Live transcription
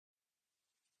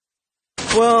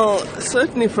Well,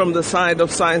 certainly from the side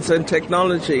of science and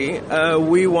technology,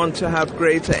 we want to have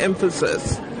greater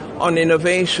emphasis on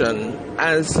innovation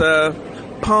as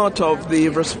part of the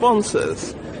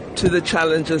responses to the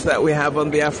challenges that we have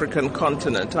on the African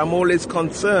continent. I'm always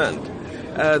concerned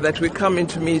that we come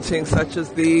into meetings such as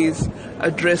these,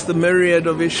 address the myriad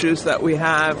of issues that we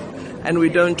have, and we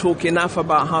don't talk enough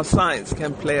about how science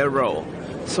can play a role.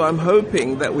 So I'm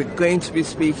hoping that we're going to be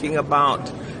speaking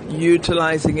about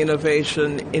utilizing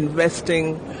innovation,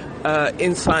 investing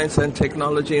in science and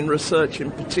technology, in research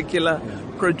in particular,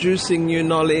 producing new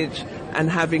knowledge, and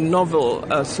having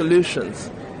novel solutions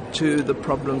to the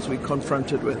problems we're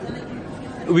confronted with.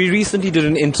 We recently did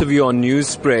an interview on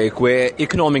Newsbreak where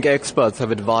economic experts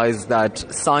have advised that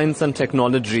science and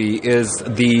technology is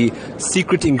the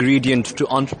secret ingredient to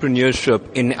entrepreneurship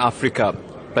in Africa.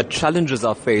 But challenges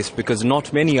are faced because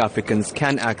not many Africans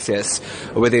can access,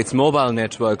 whether it's mobile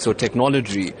networks or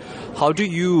technology. How do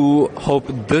you hope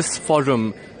this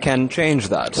forum can change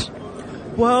that?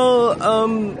 Well,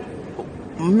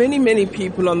 many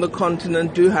people on the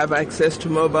continent do have access to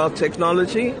mobile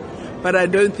technology, but I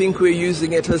don't think we're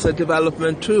using it as a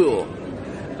development tool.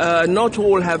 Not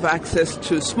all have access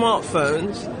to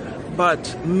smartphones,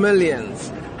 but millions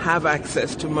have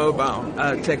access to mobile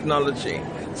technology.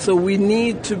 So we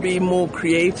need to be more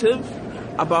creative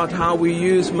about how we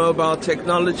use mobile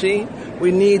technology.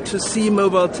 We need to see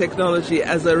mobile technology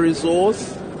as a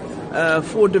resource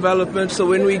for development. So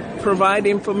when we provide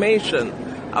information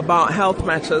about health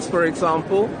matters, for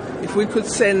example, if we could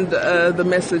send the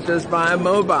messages via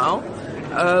mobile,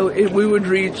 we would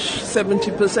reach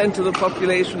 70% of the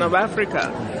population of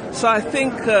Africa. So I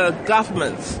think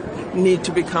governments need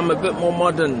to become a bit more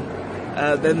modern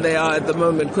than they are at the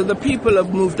moment, because the people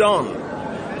have moved on.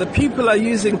 The people are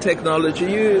using technology.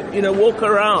 You know, walk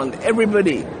around,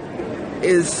 everybody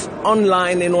is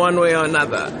online in one way or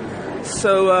another.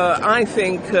 So I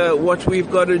think what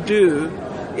we've got to do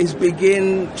is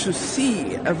begin to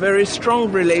see a very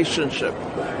strong relationship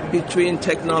between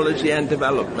technology and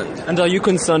development. And are you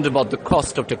concerned about the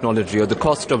cost of technology or the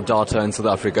cost of data in South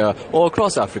Africa or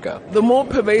across Africa? The more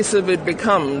pervasive it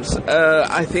becomes,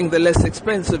 I think the less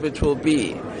expensive it will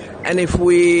be. And if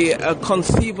we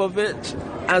conceive of it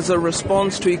as a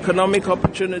response to economic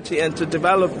opportunity and to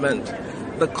development,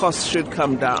 the cost should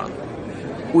come down.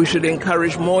 We should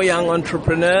encourage more young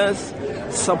entrepreneurs,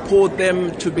 support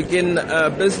them to begin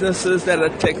businesses that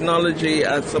are technology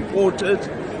supported.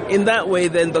 In that way,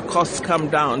 then the costs come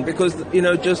down, because, you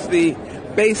know, just the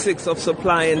basics of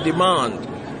supply and demand,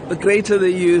 the greater the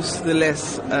use, the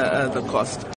less the cost.